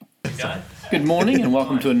Scott. Good morning and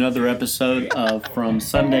welcome to another episode of From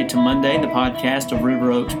Sunday to Monday, the podcast of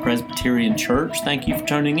River Oaks Presbyterian Church. Thank you for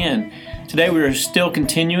tuning in. Today we are still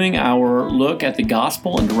continuing our look at the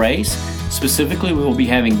gospel and race. Specifically, we will be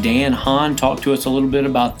having Dan Hahn talk to us a little bit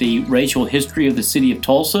about the racial history of the city of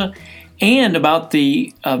Tulsa and about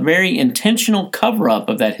the very intentional cover-up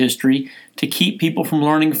of that history to keep people from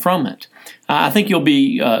learning from it. I think you'll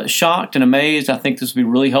be shocked and amazed. I think this will be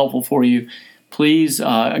really helpful for you. Please,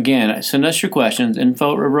 again, send us your questions,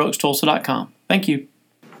 info@riveroakstulsa.com. Thank you.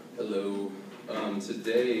 Hello.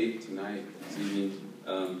 Tonight, this evening,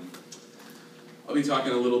 I'll be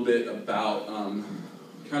talking a little bit about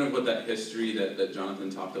kind of what that history that Jonathan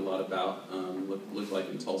talked a lot about looked like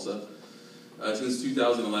in Tulsa. Since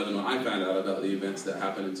 2011, when I found out about the events that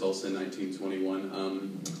happened in Tulsa in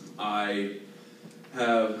 1921, I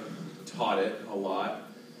have taught it a lot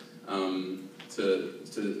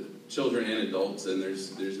to children and adults, and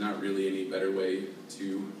there's not really any better way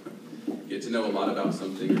to get to know a lot about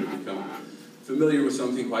something or to become familiar with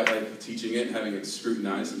something quite like teaching it, having it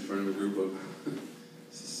scrutinized in front of a group of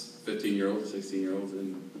 15-year-olds, 16-year-olds,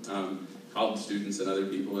 and college students and other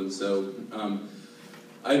people. And so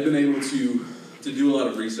I've been able to do a lot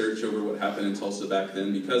of research over what happened in Tulsa back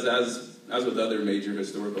then, because as with other major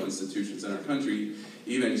historical institutions in our country,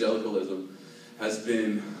 evangelicalism has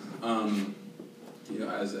been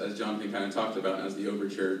as Jonathan kind of talked about, as the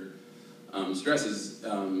overture stresses,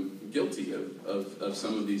 guilty of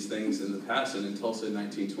some of these things in the past. And in Tulsa in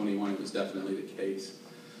 1921, it was definitely the case.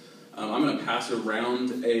 I'm going to pass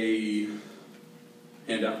around a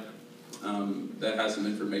handout that has some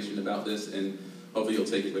information about this, and hopefully you'll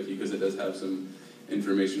take it with you because it does have some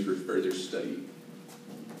information for further study.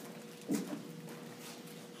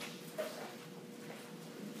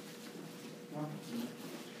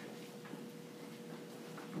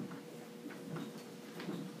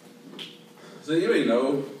 So anybody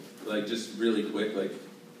know, just really quick,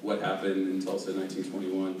 what happened in Tulsa in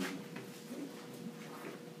 1921?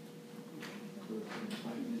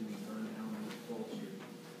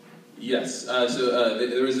 Yes.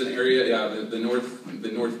 There was an area, the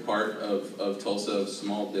north part of Tulsa, a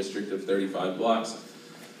small district of 35 blocks,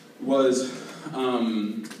 was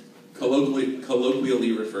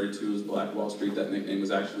colloquially referred to as Black Wall Street. That nickname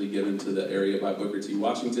was actually given to the area by Booker T.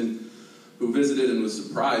 Washington, who visited and was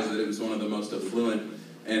surprised that it was one of the most affluent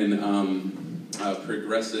and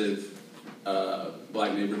progressive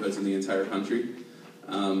black neighborhoods in the entire country.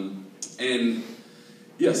 And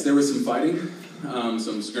yes, there was some fighting,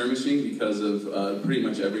 some skirmishing, because of pretty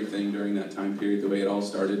much everything during that time period. The way it all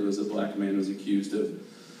started was a black man was accused of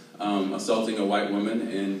assaulting a white woman,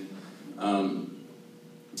 and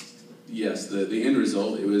yes, the end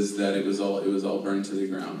result it was all burned to the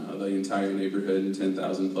ground. The entire neighborhood and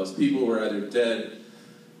 10,000 plus people were either dead,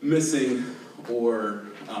 missing, or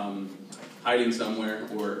hiding somewhere,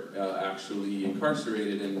 or actually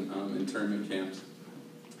incarcerated in internment camps.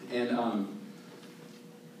 And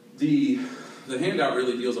the handout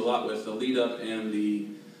really deals a lot with the lead up and the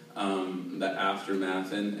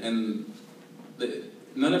aftermath, and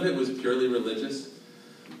none of it was purely religious.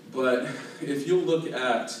 But if you look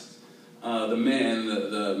at the man,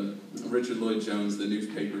 the Richard Lloyd Jones, the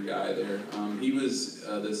newspaper guy there, he was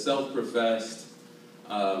the self-professed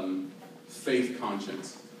faith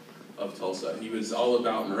conscience of Tulsa. He was all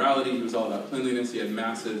about morality. He was all about cleanliness. He had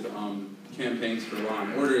massive campaigns for law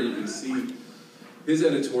and order. You can see his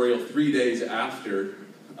editorial 3 days after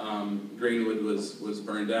Greenwood was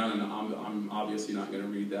burned down, and I'm obviously not going to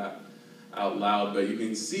read that out loud, but you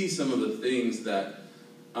can see some of the things that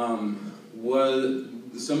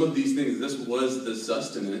some of these things. This was the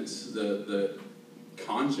sustenance, the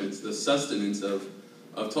conscience, the sustenance of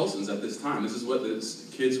Tulsans at this time. This is what the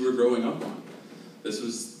kids were growing up on. This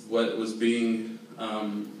was what was being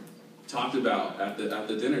talked about at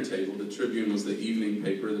the dinner table. The Tribune was the evening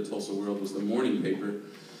paper. The Tulsa World was the morning paper.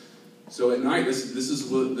 So at night, this is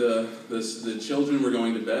what the children were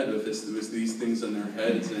going to bed with. This was these things in their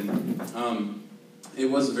heads, and there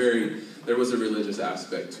was a religious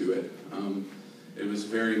aspect to it. It was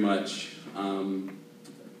very much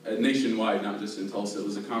nationwide, not just in Tulsa. It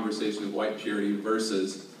was a conversation of white purity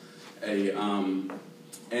versus a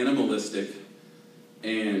animalistic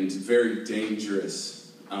and very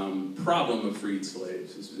dangerous problem of freed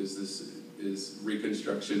slaves. Is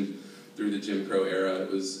Reconstruction through the Jim Crow era.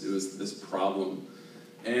 It was this problem,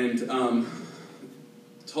 and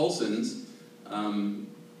Tulsans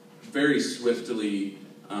very swiftly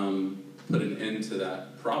put an end to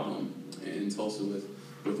that problem in Tulsa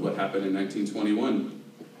with what happened in 1921.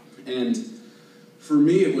 And for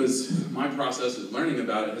me, my process of learning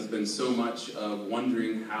about it has been so much of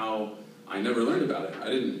wondering how I never learned about it. I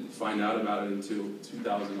didn't find out about it until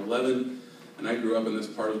 2011, and I grew up in this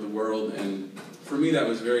part of the world, and for me that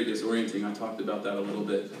was very disorienting. I talked about that a little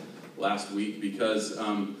bit last week because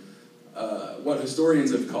what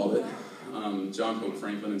historians have called it, John Hope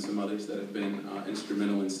Franklin and some others that have been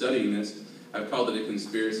instrumental in studying this, have called it a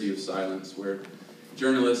conspiracy of silence, where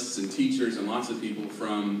journalists and teachers and lots of people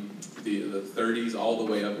from the 30s all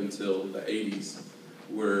the way up until the 80s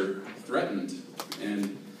were threatened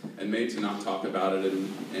and made to not talk about it.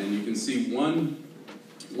 And you can see one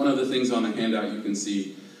of the things on the handout, you can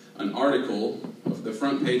see an article of the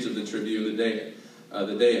front page of the Tribune the day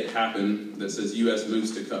it happened that says U.S.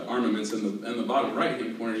 moves to cut armaments. In the bottom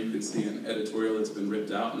right-hand corner, you can see an editorial that's been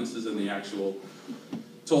ripped out, and this is in the actual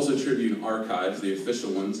Tulsa Tribune archives, the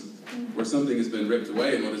official ones, where something has been ripped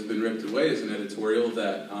away, and what has been ripped away is an editorial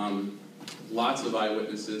that lots of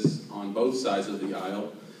eyewitnesses on both sides of the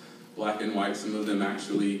aisle, black and white, some of them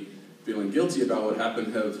actually feeling guilty about what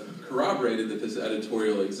happened, have corroborated that this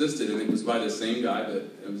editorial existed, and it was by the same guy that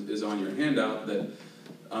is on your handout that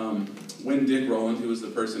when Dick Rowland, who was the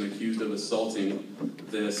person accused of assaulting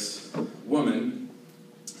this woman,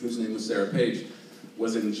 whose name was Sarah Page,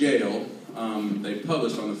 was in jail, they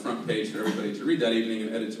published on the front page for everybody to read that evening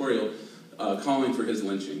an editorial calling for his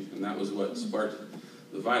lynching, and that was what sparked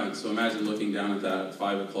the violence. So imagine looking down at that at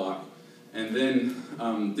 5 o'clock, and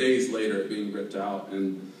then days later it being ripped out,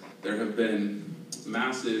 and there have been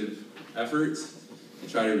massive efforts to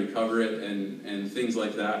try to recover it, and things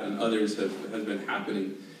like that, and others have been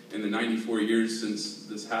happening in the 94 years since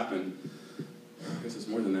this happened. I guess it's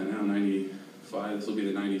more than that now, 95, this will be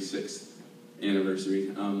the 96th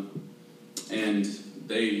anniversary. And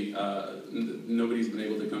nobody's been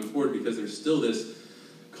able to come forward because there's still this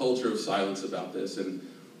culture of silence about this. And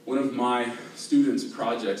one of my students'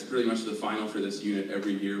 projects, pretty much the final for this unit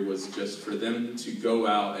every year, was just for them to go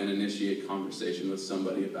out and initiate conversation with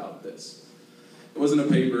somebody about this. It wasn't a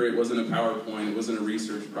paper, it wasn't a PowerPoint, it wasn't a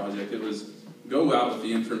research project. It was go out with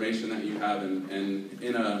the information that you have, and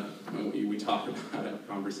we talk about it,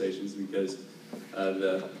 conversations, because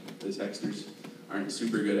the texters aren't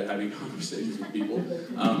super good at having conversations with people.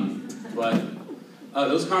 But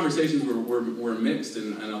those conversations were mixed,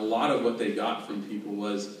 and a lot of what they got from people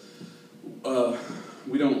was,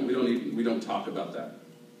 we don't talk about that.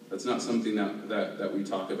 That's not something that we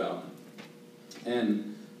talk about.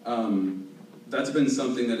 And that's been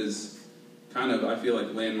something that is kind of, I feel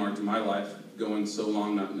like, landmarked in my life, going so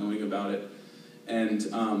long not knowing about it. And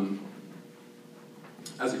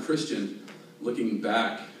as a Christian, looking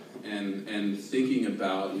back and thinking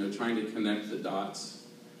about, trying to connect the dots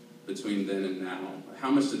between then and now,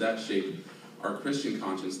 how much did that shape our Christian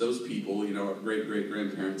conscience? Those people, our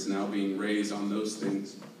great-great-grandparents now being raised on those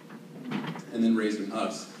things, and then raising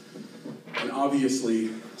us. And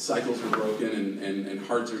obviously, cycles are broken and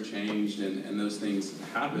hearts are changed, and those things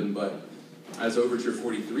happen, but as Overture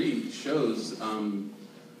 43 shows,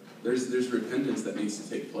 there's repentance that needs to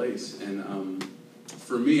take place. And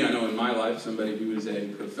for me, I know in my life, somebody who is a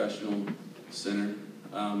professional sinner,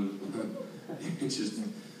 it's just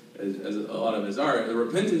as a lot of us are, the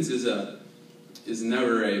repentance is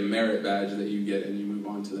never a merit badge that you get and you move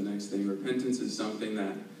on to the next thing. Repentance is something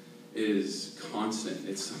that is constant.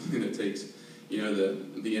 It's something that takes,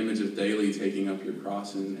 the image of daily taking up your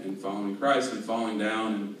cross and following Christ and falling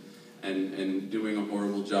down and doing a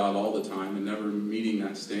horrible job all the time and never meeting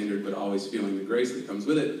that standard, but always feeling the grace that comes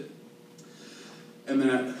with it. And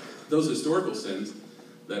that those historical sins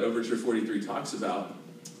that Overture 43 talks about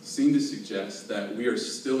seem to suggest that we are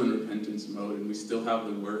still in repentance mode, and we still have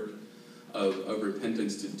the work of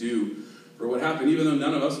repentance to do for what happened, even though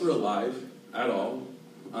none of us were alive at all.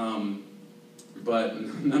 But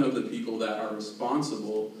none of the people that are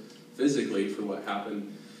responsible physically for what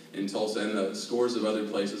happened in Tulsa and the scores of other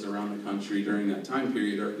places around the country during that time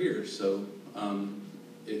period are here. So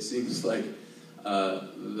it seems like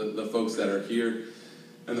the folks that are here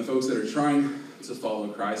and the folks that are trying to follow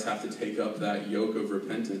Christ have to take up that yoke of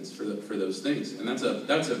repentance for those things. And that's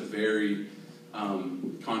a very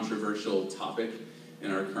controversial topic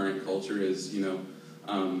in our current culture is,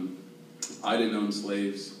 I didn't own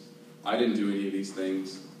slaves. I didn't do any of these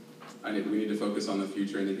things. We need to focus on the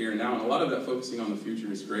future and the here and now. And a lot of that focusing on the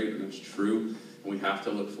future is great, and it's true, and we have to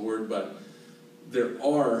look forward. But there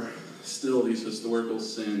are still these historical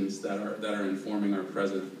sins that are informing our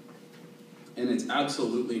present. And it's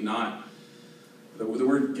absolutely not, the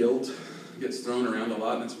word guilt gets thrown around a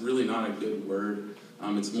lot, and it's really not a good word.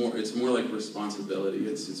 It's more like responsibility.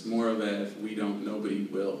 It's more of a, if we don't, nobody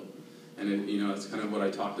will. And that's kind of what I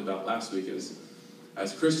talked about last week is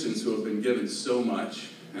as Christians who have been given so much,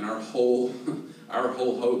 and our whole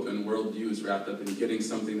hope and worldview is wrapped up in getting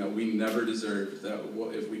something that we never deserved, that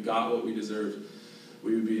if we got what we deserved,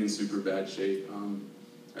 we would be in super bad shape.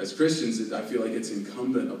 As Christians, I feel like it's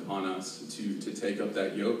incumbent upon us to take up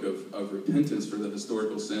that yoke of repentance for the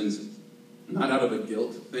historical sins, not out of a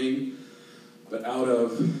guilt thing, but out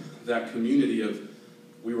of that community of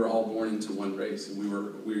we were all born into one race, and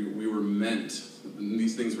we were meant, and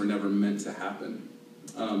these things were never meant to happen.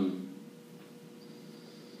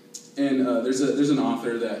 There's an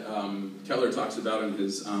author that Keller talks about in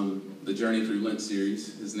his The Journey Through Lent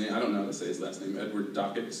series. His name, I don't know how to say his last name, Edward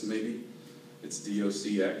Docx, maybe. It's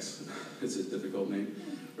D-O-C-X. It's a difficult name.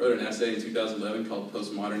 Wrote an essay in 2011 called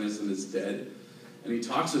Postmodernism is Dead. And he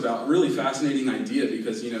talks about a really fascinating idea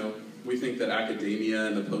because, we think that academia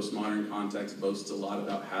in the postmodern context boasts a lot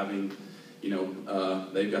about having,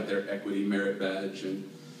 they've got their equity merit badge, and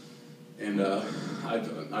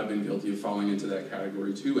I've been guilty of falling into that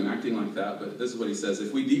category too and acting like that. But this is what he says: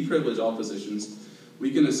 if we deprivilege all positions, we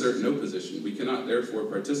can assert no position. We cannot therefore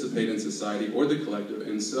participate in society or the collective,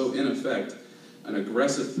 and so in effect, an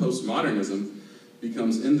aggressive postmodernism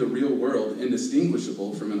becomes in the real world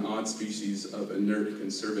indistinguishable from an odd species of inert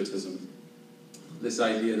conservatism. This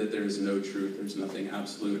idea that there is no truth, there's nothing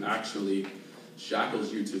absolute, actually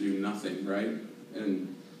shackles you to do nothing, right?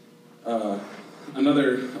 And a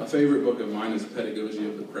favorite book of mine is Pedagogy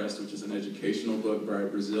of the Oppressed, which is an educational book by a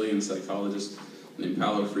Brazilian psychologist named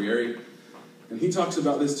Paulo Freire. And he talks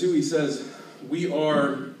about this too. He says, we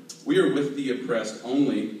are with the oppressed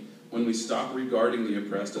only when we stop regarding the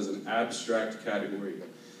oppressed as an abstract category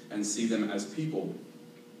and see them as people.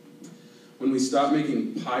 When we stop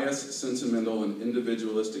making pious, sentimental, and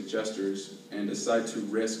individualistic gestures and decide to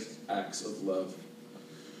risk acts of love.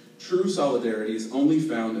 True solidarity is only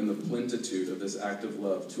found in the plenitude of this act of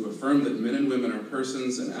love, to affirm that men and women are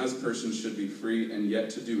persons and as persons should be free, and yet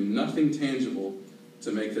to do nothing tangible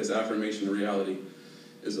to make this affirmation a reality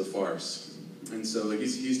is a farce. And so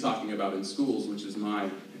he's talking about in schools, which is my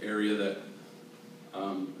area that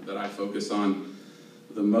I focus on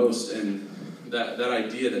the most, and that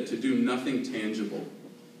idea that to do nothing tangible,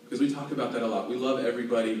 because we talk about that a lot. We love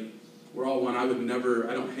everybody. We're all one. I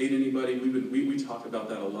don't hate anybody. We talk about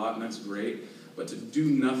that a lot, and that's great. But to do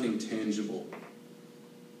nothing tangible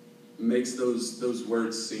makes those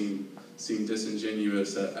words seem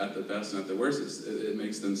disingenuous at the best, and at the worst, it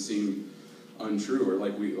makes them seem untrue, or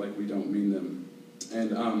like we don't mean them.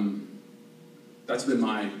 And that's been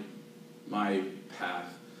my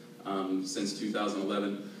path since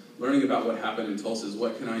 2011. Learning about what happened in Tulsa is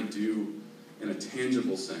what can I do in a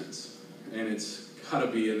tangible sense, and it's got to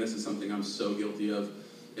be, and this is something I'm so guilty of,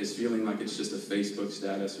 is feeling like it's just a Facebook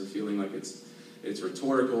status, or feeling like it's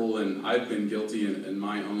rhetorical. And I've been guilty in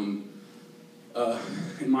my own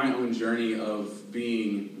journey of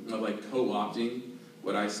being like co-opting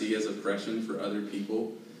what I see as oppression for other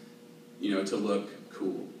people, to look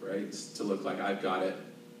cool, right? To look like I've got it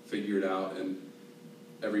figured out, and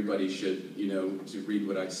everybody should, to read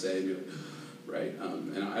what I say, be like, right?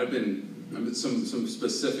 And I've been some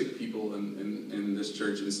specific people in this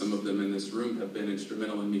church, and some of them in this room have been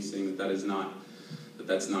instrumental in me seeing that's not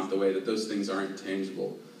the way, that those things aren't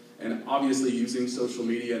tangible. And obviously using social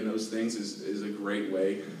media and those things is a great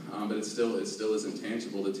way, but it still isn't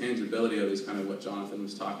tangible. The tangibility of it is kind of what Jonathan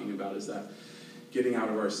was talking about, is that getting out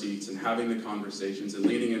of our seats and having the conversations and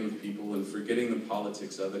leaning in with people and forgetting the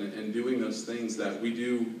politics of it, and doing those things that we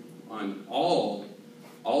do on all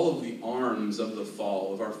of the arms of the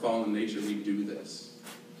fall, of our fallen nature. We do this.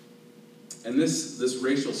 And this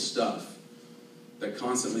racial stuff that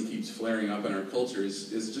constantly keeps flaring up in our culture is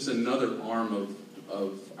just another arm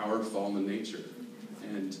of our fallen nature.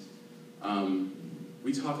 And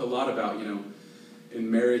we talk a lot about, in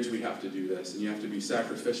marriage we have to do this, and you have to be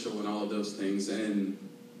sacrificial and all of those things, and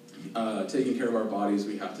taking care of our bodies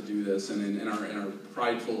we have to do this, and in our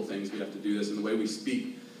prideful things we have to do this, and the way we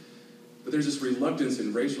speak. But there's this reluctance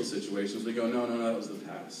in racial situations. We go, no, that was the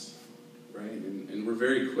past, right? And we're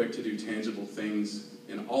very quick to do tangible things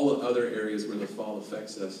in all the other areas where the fall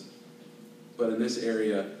affects us. But in this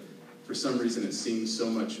area, for some reason, it seems so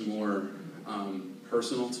much more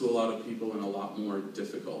personal to a lot of people and a lot more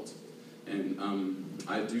difficult. And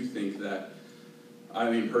I do think that,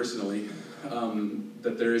 personally,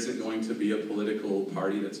 that there isn't going to be a political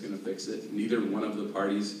party that's going to fix it. Neither one of the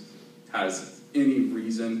parties has any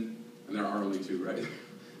reason, and there are only two, right?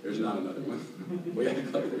 There's not another one. We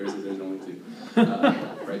act like there's only two.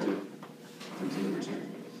 Right,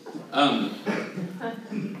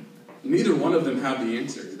 neither one of them have the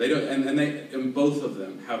answer. They don't, and both of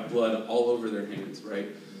them have blood all over their hands, right?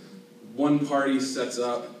 one party sets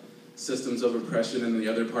up systems of oppression and the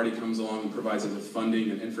other party comes along and provides it with funding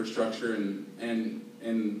and infrastructure, and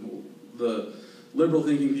the liberal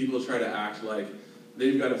thinking people try to act like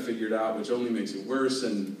they've got it figured out, which only makes it worse,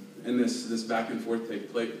 and this back and forth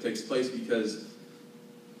takes place because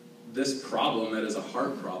this problem that is a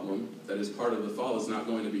heart problem, that is part of the fall, is not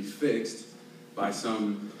going to be fixed by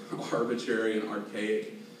some arbitrary and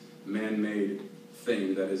archaic man-made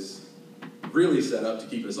thing that is really set up to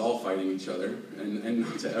keep us all fighting each other and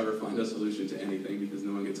not to ever find a solution to anything, because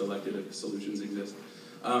no one gets elected if solutions exist.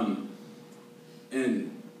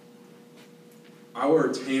 And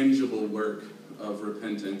our tangible work of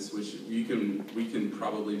repentance, which we can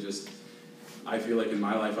probably just, I feel like in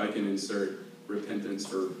my life I can insert repentance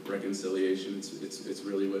for reconciliation. It's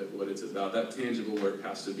really what it's about. That tangible work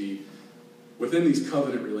has to be within these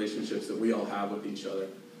covenant relationships that we all have with each other,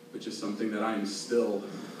 which is something that I am still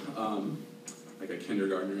like a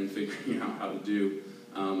kindergartner in figuring out how to do.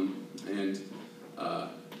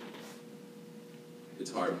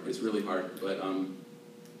 It's hard. It's really hard. But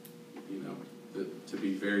to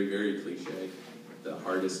be very, very cliche, the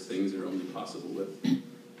hardest things are only possible with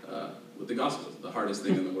the gospel. The hardest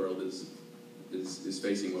thing in the world is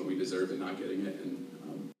facing what we deserve and not getting it. And